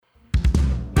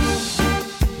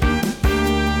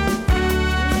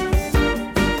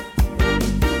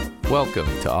Welcome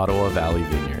to Ottawa Valley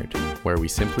Vineyard, where we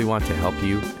simply want to help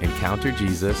you encounter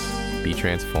Jesus, be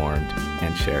transformed,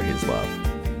 and share his love.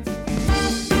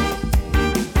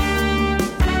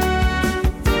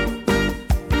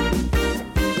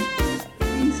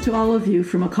 Greetings to all of you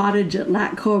from a cottage at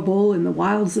Lac Corbeau in the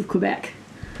wilds of Quebec.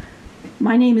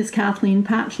 My name is Kathleen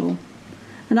Patchell,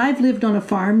 and I've lived on a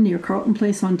farm near Carleton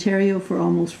Place, Ontario for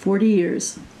almost 40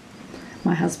 years.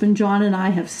 My husband John and I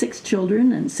have 6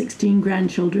 children and 16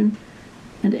 grandchildren,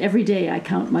 and every day I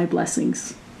count my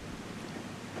blessings.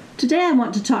 Today I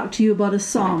want to talk to you about a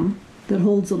psalm that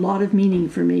holds a lot of meaning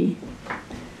for me.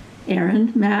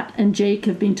 Aaron, Matt, and Jake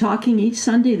have been talking each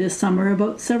Sunday this summer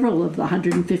about several of the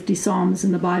 150 psalms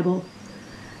in the Bible,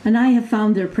 and I have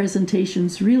found their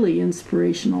presentations really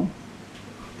inspirational.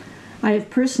 I have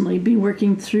personally been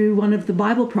working through one of the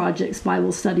Bible Project's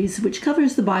Bible studies, which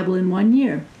covers the Bible in 1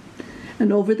 year.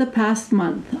 And over the past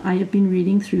month, I have been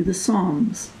reading through the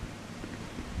Psalms.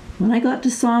 When I got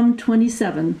to Psalm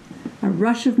 27, a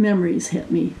rush of memories hit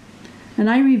me,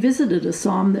 and I revisited a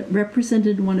psalm that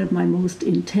represented one of my most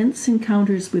intense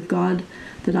encounters with God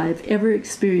that I have ever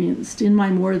experienced in my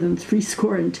more than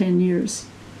 70 years.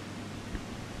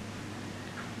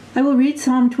 I will read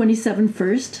Psalm 27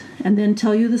 first, and then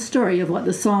tell you the story of what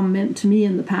the psalm meant to me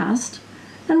in the past,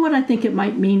 and what I think it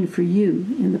might mean for you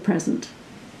in the present.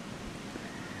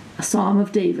 A Psalm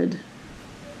of David.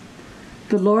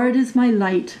 The Lord is my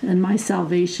light and my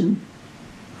salvation.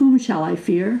 Whom shall I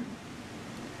fear?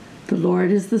 The Lord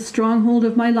is the stronghold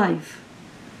of my life.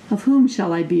 Of whom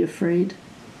shall I be afraid?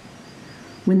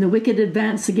 When the wicked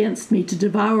advance against me to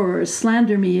devour or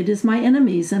slander me, it is my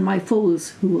enemies and my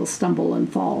foes who will stumble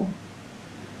and fall.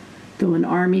 Though an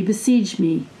army besiege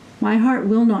me, my heart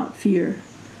will not fear.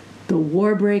 Though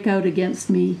war break out against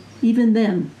me, even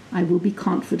then I will be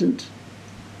confident.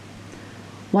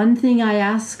 One thing I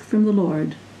ask from the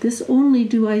Lord, this only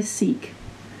do I seek,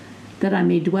 that I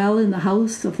may dwell in the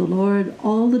house of the Lord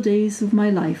all the days of my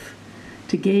life,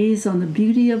 to gaze on the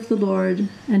beauty of the Lord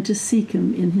and to seek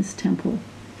him in his temple.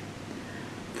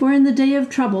 For in the day of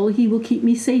trouble he will keep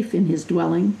me safe in his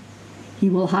dwelling. He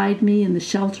will hide me in the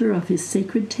shelter of his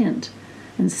sacred tent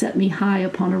and set me high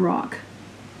upon a rock.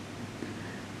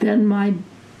 Then my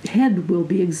head will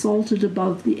be exalted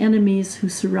above the enemies who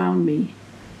surround me.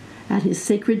 At his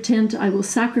sacred tent I will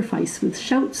sacrifice with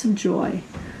shouts of joy.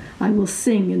 I will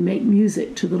sing and make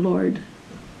music to the Lord.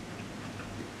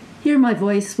 Hear my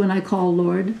voice when I call,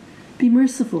 Lord. Be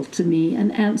merciful to me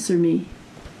and answer me.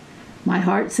 My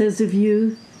heart says of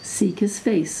you, seek his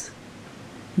face.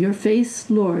 Your face,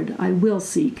 Lord, I will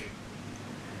seek.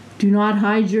 Do not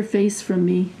hide your face from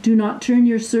me. Do not turn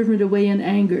your servant away in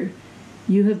anger.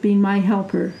 You have been my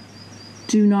helper.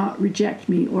 Do not reject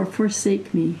me or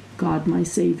forsake me, God my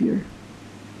Savior.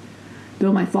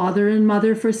 Though my father and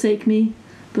mother forsake me,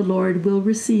 the Lord will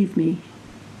receive me.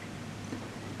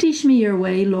 Teach me your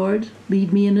way, Lord.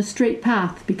 Lead me in a straight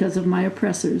path because of my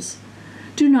oppressors.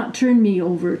 Do not turn me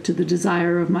over to the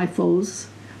desire of my foes,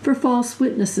 for false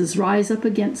witnesses rise up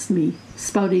against me,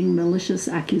 spouting malicious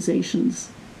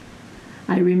accusations.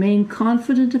 I remain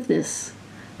confident of this.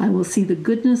 I will see the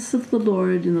goodness of the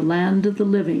Lord in the land of the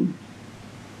living.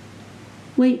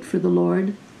 Wait for the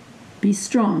Lord. Be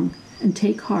strong and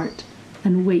take heart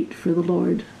and wait for the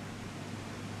Lord.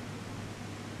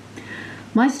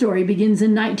 My story begins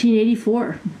in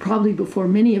 1984, probably before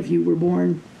many of you were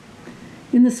born.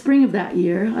 In the spring of that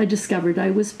year, I discovered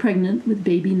I was pregnant with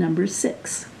baby number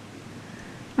 6.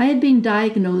 I had been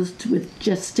diagnosed with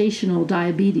gestational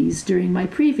diabetes during my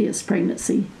previous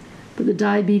pregnancy, but the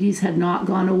diabetes had not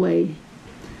gone away,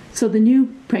 so the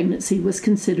new pregnancy was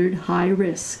considered high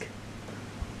risk.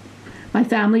 My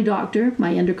family doctor,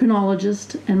 my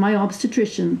endocrinologist, and my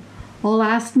obstetrician all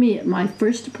asked me at my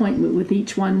first appointment with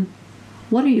each one,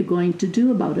 "What are you going to do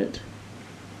about it?"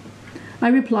 I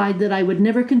replied that I would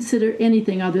never consider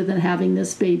anything other than having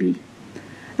this baby.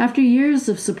 After years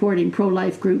of supporting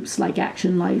pro-life groups like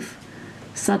Action Life,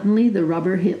 suddenly the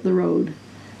rubber hit the road,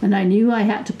 and I knew I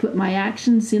had to put my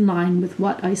actions in line with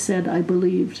what I said I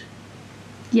believed.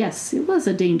 Yes, it was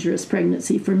a dangerous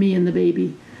pregnancy for me and the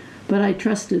baby, but I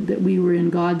trusted that we were in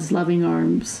God's loving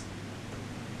arms.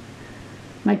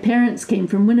 My parents came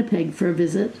from Winnipeg for a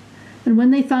visit, and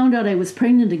when they found out I was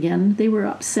pregnant again, they were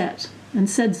upset and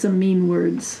said some mean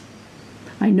words.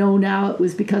 I know now it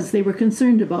was because they were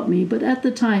concerned about me, but at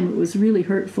the time it was really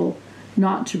hurtful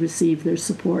not to receive their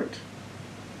support.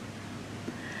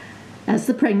 As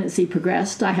the pregnancy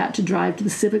progressed, I had to drive to the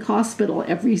Civic Hospital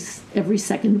every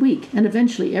second week, and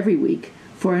eventually every week,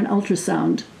 for an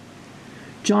ultrasound.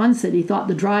 John said he thought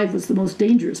the drive was the most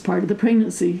dangerous part of the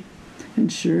pregnancy.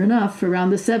 And sure enough, around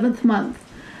the 7th month,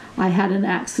 I had an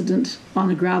accident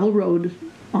on a gravel road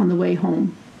on the way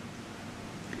home.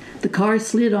 The car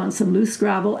slid on some loose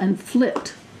gravel and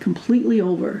flipped completely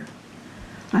over.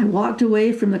 I walked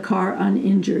away from the car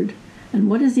uninjured, and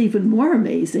what is even more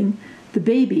amazing, the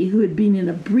baby, who had been in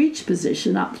a breech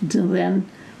position up until then,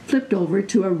 flipped over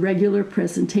to a regular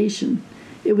presentation.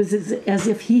 It was as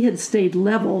if he had stayed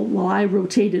level while I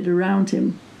rotated around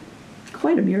him.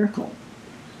 Quite a miracle.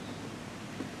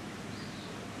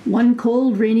 One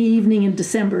cold, rainy evening in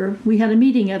December, we had a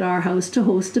meeting at our house to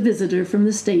host a visitor from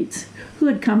the States who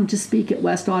had come to speak at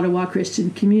West Ottawa Christian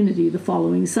Community the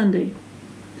following Sunday.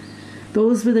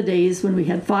 Those were the days when we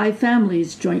had 5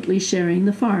 families jointly sharing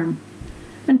the farm,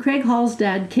 and Craig Hall's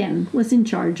dad, Ken, was in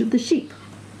charge of the sheep.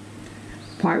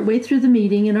 Partway through the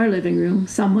meeting in our living room,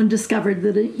 someone discovered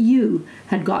that a ewe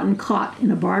had gotten caught in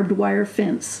a barbed wire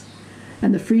fence,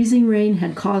 and the freezing rain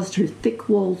had caused her thick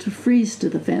wool to freeze to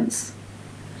the fence.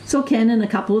 So Ken and a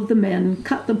couple of the men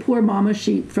cut the poor mama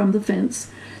sheep from the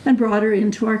fence and brought her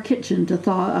into our kitchen to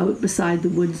thaw out beside the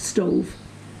wood stove.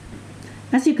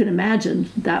 As you can imagine,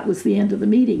 that was the end of the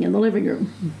meeting in the living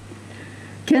room.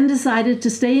 Ken decided to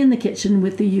stay in the kitchen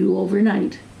with the ewe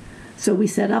overnight, so we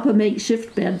set up a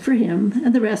makeshift bed for him,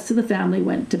 and the rest of the family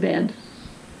went to bed.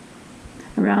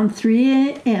 Around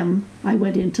 3 a.m., I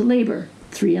went into labor,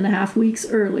 3.5 weeks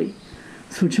early.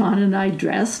 So John and I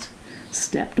dressed,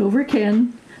 stepped over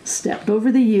Ken, stepped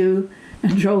over the ewe,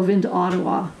 and drove into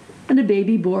Ottawa, and a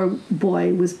baby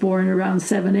boy was born around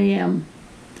 7 a.m.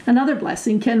 Another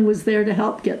blessing, Ken was there to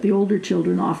help get the older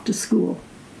children off to school.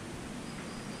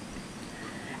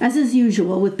 As is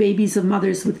usual with babies of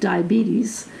mothers with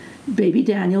diabetes, baby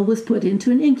Daniel was put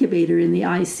into an incubator in the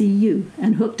ICU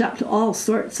and hooked up to all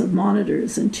sorts of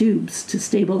monitors and tubes to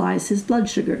stabilize his blood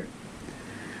sugar.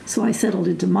 So I settled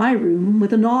into my room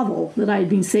with a novel that I had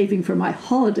been saving for my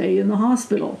holiday in the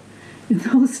hospital. In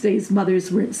those days,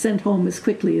 mothers weren't sent home as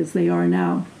quickly as they are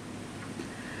now.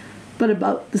 But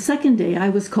about the second day, I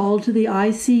was called to the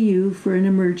ICU for an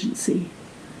emergency.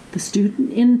 The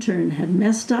student intern had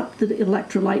messed up the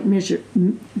electrolyte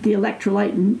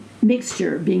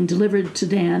mixture being delivered to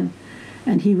Dan,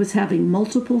 and he was having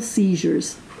multiple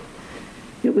seizures.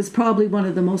 It was probably one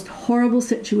of the most horrible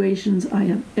situations I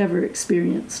have ever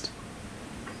experienced.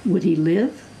 Would he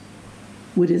live?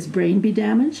 Would his brain be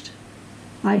damaged?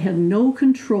 I had no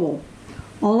control.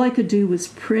 All I could do was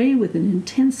pray with an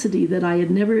intensity that I had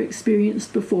never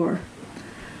experienced before.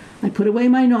 I put away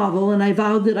my novel and I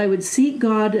vowed that I would seek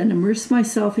God and immerse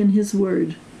myself in His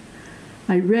Word.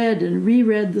 I read and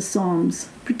reread the Psalms,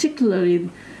 particularly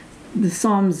the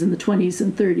Psalms in the 20s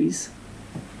and 30s.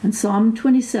 And Psalm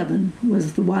 27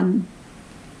 was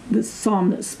the psalm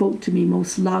that spoke to me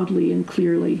most loudly and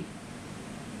clearly.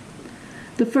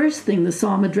 The first thing the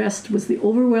psalm addressed was the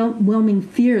overwhelming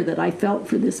fear that I felt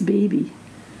for this baby.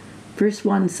 Verse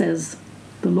 1 says,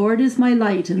 "The Lord is my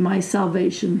light and my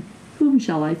salvation. Whom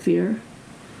shall I fear?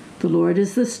 The Lord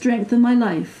is the strength of my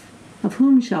life. Of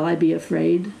whom shall I be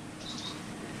afraid?"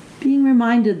 Being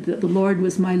reminded that the Lord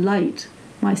was my light,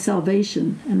 my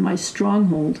salvation, and my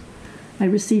stronghold, I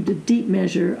received a deep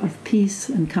measure of peace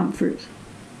and comfort.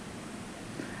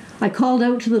 I called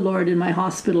out to the Lord in my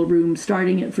hospital room,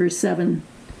 starting at verse 7.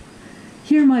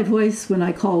 "Hear my voice when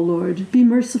I call, Lord. Be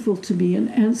merciful to me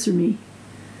and answer me.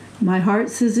 My heart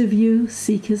says of you,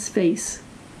 seek His face.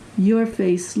 Your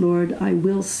face, Lord, I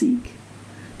will seek.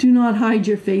 Do not hide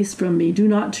your face from me. Do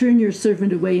not turn your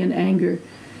servant away in anger.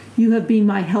 You have been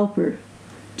my helper.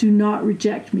 Do not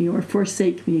reject me or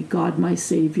forsake me, God my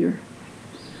Savior.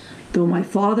 Though my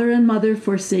father and mother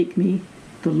forsake me,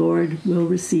 the Lord will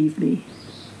receive me."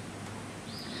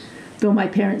 Though my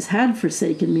parents had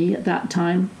forsaken me at that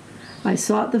time, I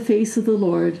sought the face of the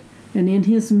Lord, and in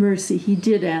His mercy He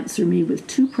did answer me with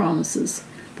 2 promises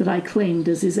that I claimed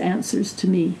as His answers to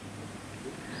me.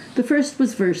 The first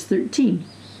was verse 13.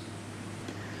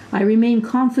 "I remain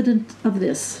confident of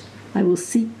this. I will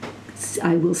see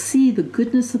the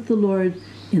goodness of the Lord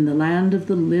in the land of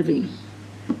the living."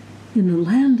 In the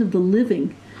land of the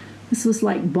living. This was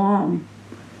like balm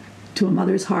to a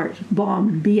mother's heart.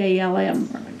 Balm, B-A-L-M.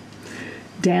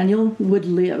 Daniel would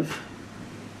live.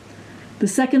 The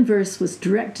second verse was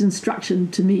direct instruction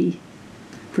to me.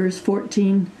 Verse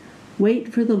 14,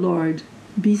 "Wait for the Lord.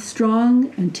 Be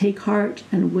strong and take heart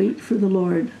and wait for the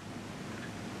Lord."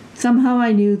 Somehow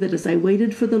I knew that as I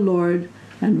waited for the Lord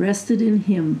and rested in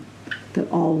Him, that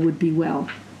all would be well.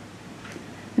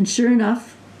 And sure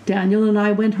enough, Daniel and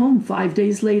I went home 5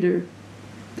 days later.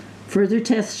 Further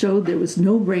tests showed there was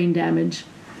no brain damage,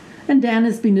 and Dan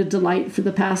has been a delight for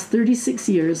the past 36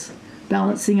 years,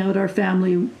 balancing out our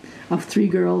family of 3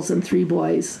 girls and 3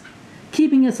 boys.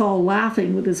 keeping us all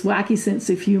laughing with his wacky sense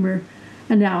of humor,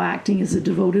 and now acting as a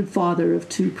devoted father of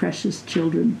 2 precious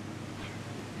children.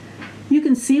 You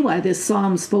can see why this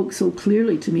psalm spoke so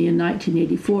clearly to me in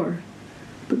 1984,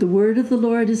 but the word of the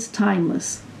Lord is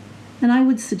timeless, and I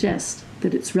would suggest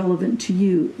that it's relevant to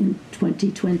you in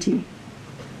 2020.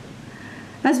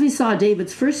 As we saw,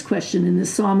 David's first question in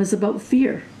this psalm is about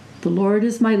fear. The Lord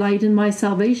is my light and my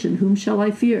salvation. Whom shall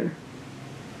I fear?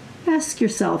 Ask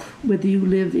yourself whether you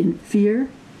live in fear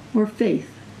or faith.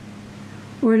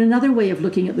 Or in another way of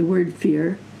looking at the word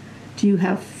fear, do you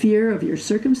have fear of your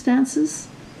circumstances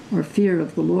or fear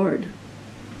of the Lord?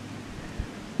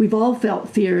 We've all felt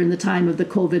fear in the time of the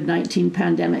COVID-19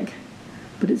 pandemic,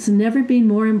 but it's never been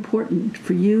more important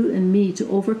for you and me to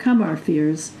overcome our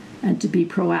fears and to be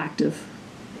proactive.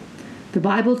 The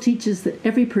Bible teaches that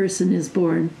every person is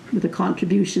born with a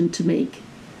contribution to make.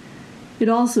 It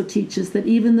also teaches that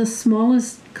even the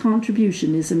smallest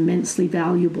contribution is immensely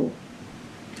valuable.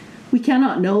 We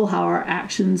cannot know how our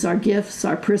actions, our gifts,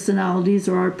 our personalities,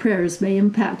 or our prayers may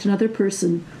impact another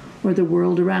person or the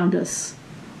world around us.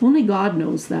 Only God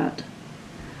knows that.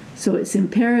 So it's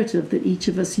imperative that each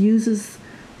of us uses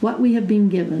what we have been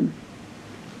given.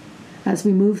 As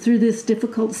we move through this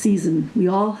difficult season, we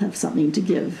all have something to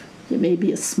give. It may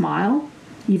be a smile,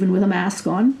 even with a mask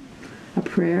on, a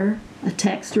prayer, a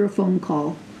text or a phone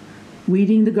call,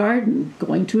 weeding the garden,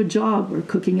 going to a job, or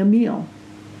cooking a meal.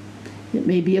 It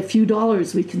may be a few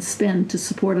dollars we can spend to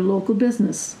support a local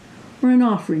business or an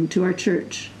offering to our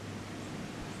church.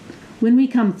 When we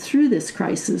come through this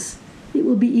crisis, it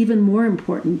will be even more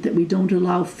important that we don't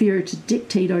allow fear to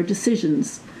dictate our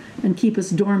decisions and keep us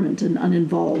dormant and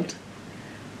uninvolved.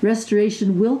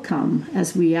 Restoration will come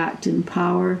as we act in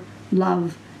power,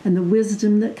 love, and the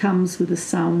wisdom that comes with a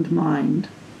sound mind,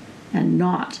 and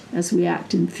not as we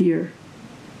act in fear.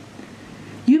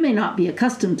 You may not be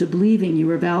accustomed to believing you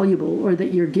are valuable or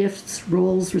that your gifts,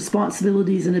 roles,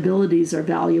 responsibilities, and abilities are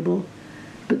valuable,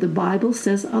 but the Bible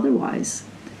says otherwise.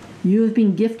 You have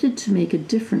been gifted to make a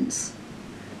difference.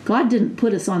 God didn't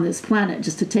put us on this planet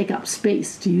just to take up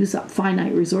space, to use up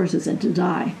finite resources, and to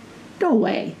die. No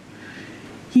way.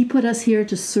 He put us here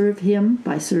to serve Him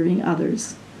by serving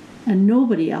others, and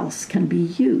nobody else can be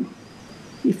you.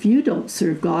 If you don't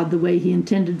serve God the way He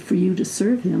intended for you to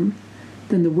serve Him,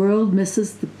 then the world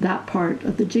misses that part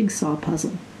of the jigsaw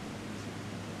puzzle.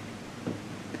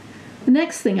 The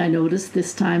next thing I noticed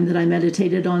this time that I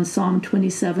meditated on Psalm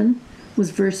 27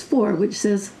 was verse 4, which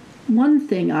says, "One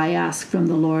thing I ask from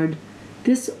the Lord,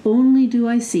 this only do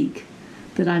I seek,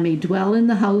 that I may dwell in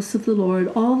the house of the Lord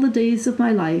all the days of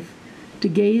my life, to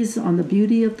gaze on the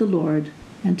beauty of the Lord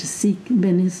and to seek Him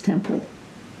in His temple."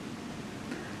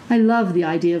 I love the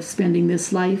idea of spending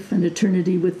this life and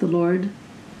eternity with the Lord.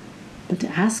 But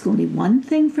to ask only one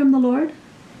thing from the Lord?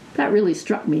 That really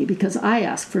struck me, because I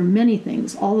ask for many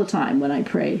things all the time when I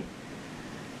pray.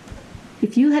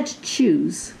 If you had to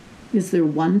choose, is there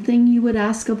one thing you would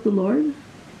ask of the Lord?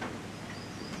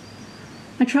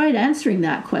 I tried answering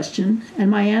that question, and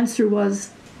my answer was,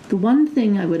 the one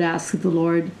thing I would ask of the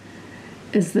Lord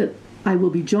is that I will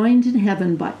be joined in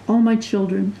heaven by all my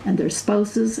children and their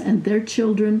spouses and their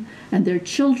children and their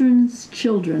children's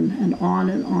children, and on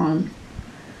and on.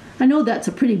 I know that's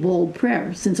a pretty bold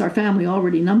prayer, since our family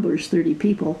already numbers 30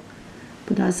 people.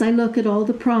 But as I look at all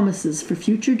the promises for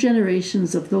future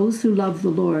generations of those who love the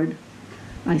Lord,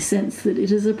 I sense that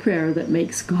it is a prayer that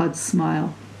makes God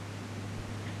smile.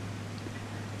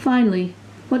 Finally,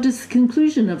 what does the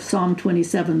conclusion of Psalm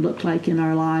 27 look like in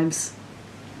our lives?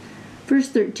 Verse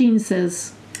 13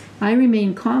 says, "I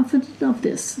remain confident of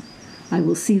this. I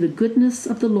will see the goodness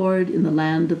of the Lord in the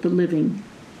land of the living."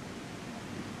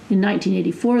 In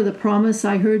 1984, the promise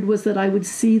I heard was that I would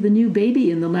see the new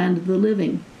baby in the land of the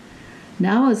living.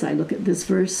 Now, as I look at this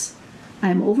verse, I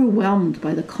am overwhelmed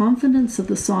by the confidence of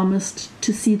the psalmist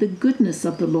to see the goodness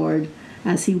of the Lord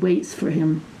as he waits for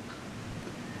Him.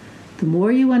 The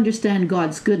more you understand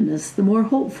God's goodness, the more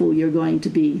hopeful you're going to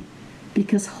be,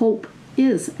 because hope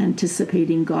is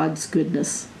anticipating God's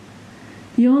goodness.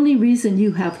 The only reason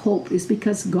you have hope is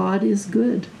because God is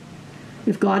good.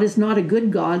 If God is not a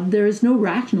good God, there is no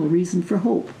rational reason for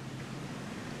hope.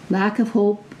 Lack of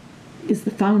hope is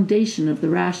the foundation of the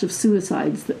rash of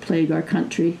suicides that plague our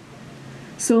country.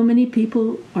 So many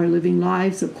people are living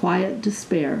lives of quiet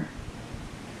despair.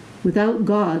 Without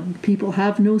God, people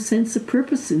have no sense of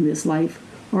purpose in this life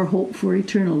or hope for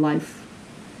eternal life.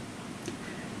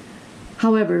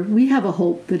 However, we have a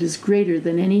hope that is greater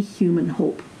than any human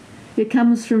hope. It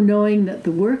comes from knowing that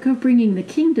the work of bringing the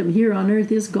kingdom here on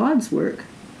earth is God's work.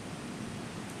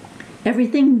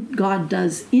 Everything God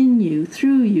does in you,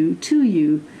 through you, to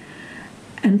you,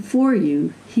 And for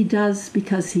you, he does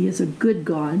because he is a good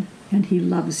God and he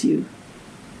loves you.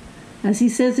 As he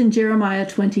says in Jeremiah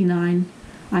 29,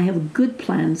 I have good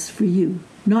plans for you,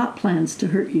 not plans to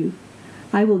hurt you.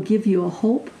 I will give you a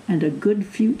hope and a good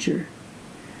future.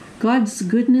 God's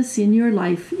goodness in your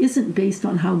life isn't based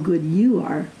on how good you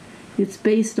are. It's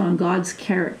based on God's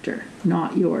character,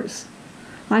 not yours.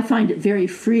 I find it very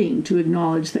freeing to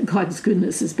acknowledge that God's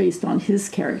goodness is based on his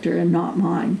character and not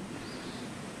mine.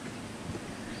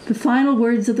 The final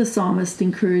words of the psalmist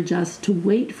encourage us to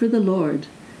wait for the Lord.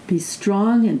 Be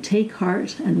strong and take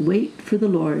heart and wait for the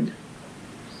Lord.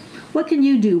 What can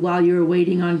you do while you're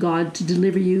waiting on God to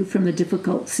deliver you from the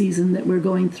difficult season that we're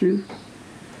going through?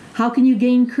 How can you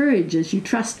gain courage as you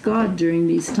trust God during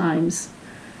these times?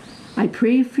 I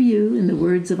pray for you in the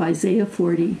words of Isaiah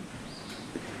 40.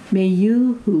 May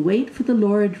you who wait for the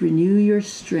Lord renew your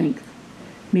strength.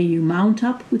 May you mount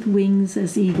up with wings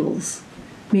as eagles.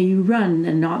 May you run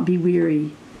and not be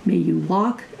weary. May you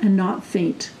walk and not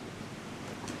faint.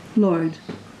 Lord,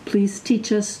 please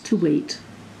teach us to wait.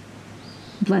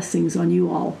 Blessings on you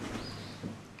all.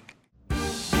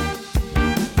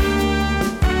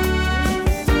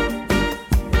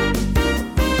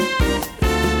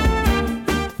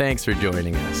 Thanks for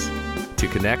joining us. To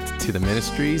connect to the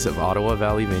ministries of Ottawa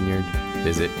Valley Vineyard,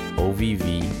 visit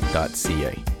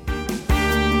ovv.ca.